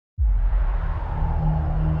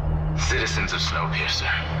Citizens of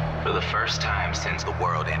SNOWPIERCER, for the first time since the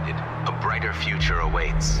world ended, a brighter future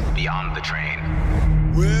awaits beyond the train.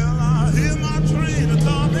 Well, I hear my train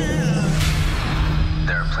a-coming.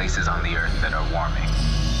 There are places on the Earth that are warming.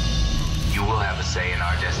 You will have a say in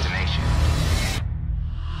our destination.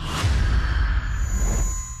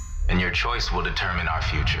 And your choice will determine our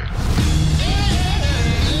future.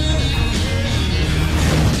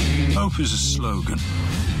 Hope is a slogan,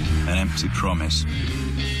 an empty promise.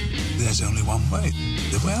 There's only one way,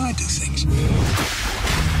 the way I do things.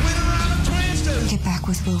 Get back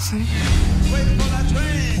with Wilford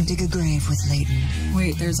and dig a grave with Leighton.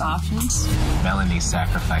 Wait, there's options? Melanie's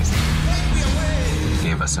sacrifice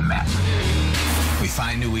gave us a map. We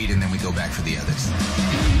find New Eden, then we go back for the others.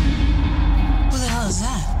 Who the hell is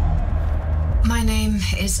that? My name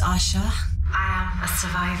is Asha. I am a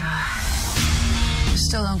survivor.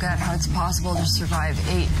 Still don't get how it's possible to survive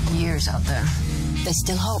 8 years out there. They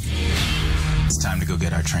still hope. It's time to go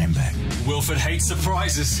get our train back. Wilford hates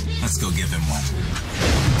surprises. Let's go give him one.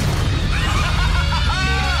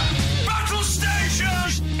 Battle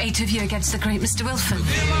station! 8 of you against the great Mr. Wilford.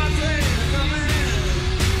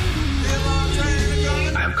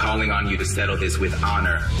 I am calling on you to settle this with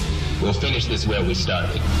honor. We'll finish this where we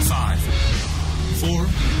started. 5, 4,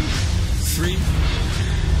 3,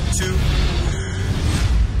 2.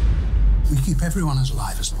 We keep everyone as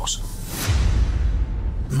alive as possible.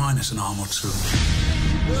 Minus an arm or two.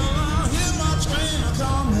 Well, I hear my train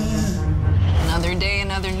a-coming. Another day,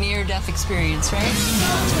 another near-death experience, right? My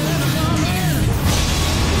train a-coming.